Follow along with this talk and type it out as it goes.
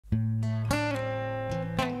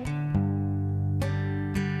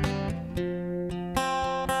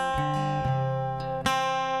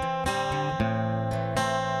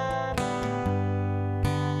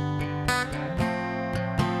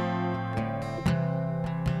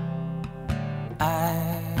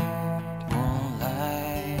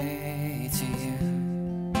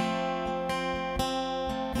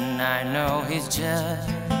I know he's just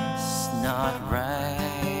not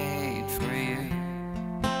right for you.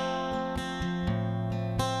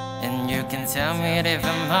 And you can tell me if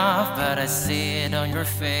I'm off, but I see it on your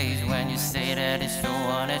face when you say that it's the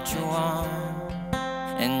one that you want.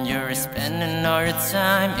 And you're spending all your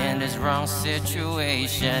time in this wrong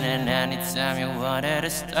situation, and anytime you wanted to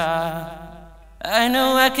stop, I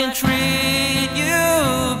know I can treat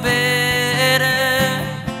you better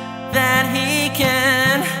than he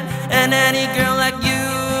can. And any girl like you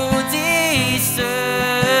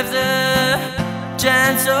deserves a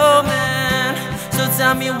gentleman. So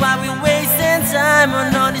tell me why we wasting time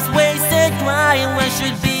on all this wasted crying when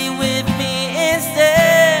should be with me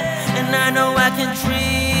instead. And I know I can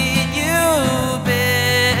treat you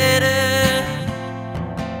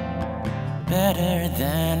better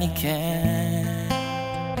than he can.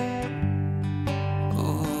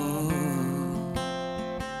 Ooh,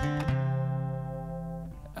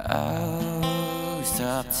 I'll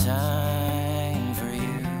stop time for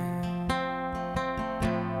you.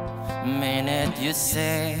 Minute you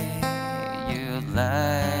say you'd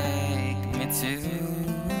like me to.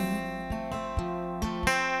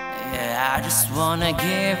 Yeah, I just wanna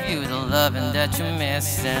give you the loving that you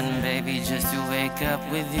miss, and baby, just to wake up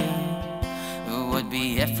with you would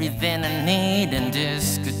be everything I need, and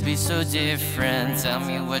this could be so different. Tell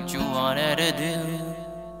me what you wanted to do.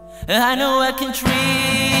 I know I can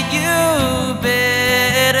treat you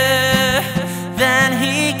better than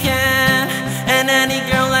he can, and any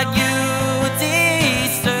girl like you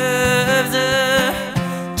deserves a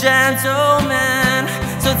gentleman.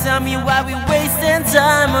 So tell me why we wasting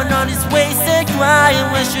time on all this wasted crying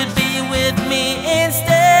when should be with me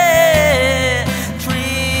instead.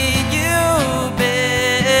 Treat you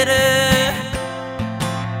better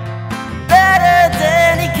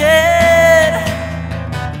than he can.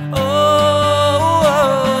 Oh,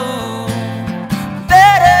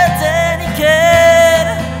 better than he can.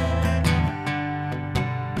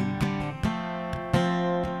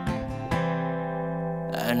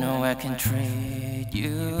 I know I can treat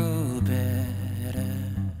you better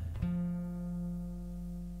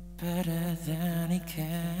than he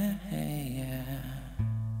can, yeah.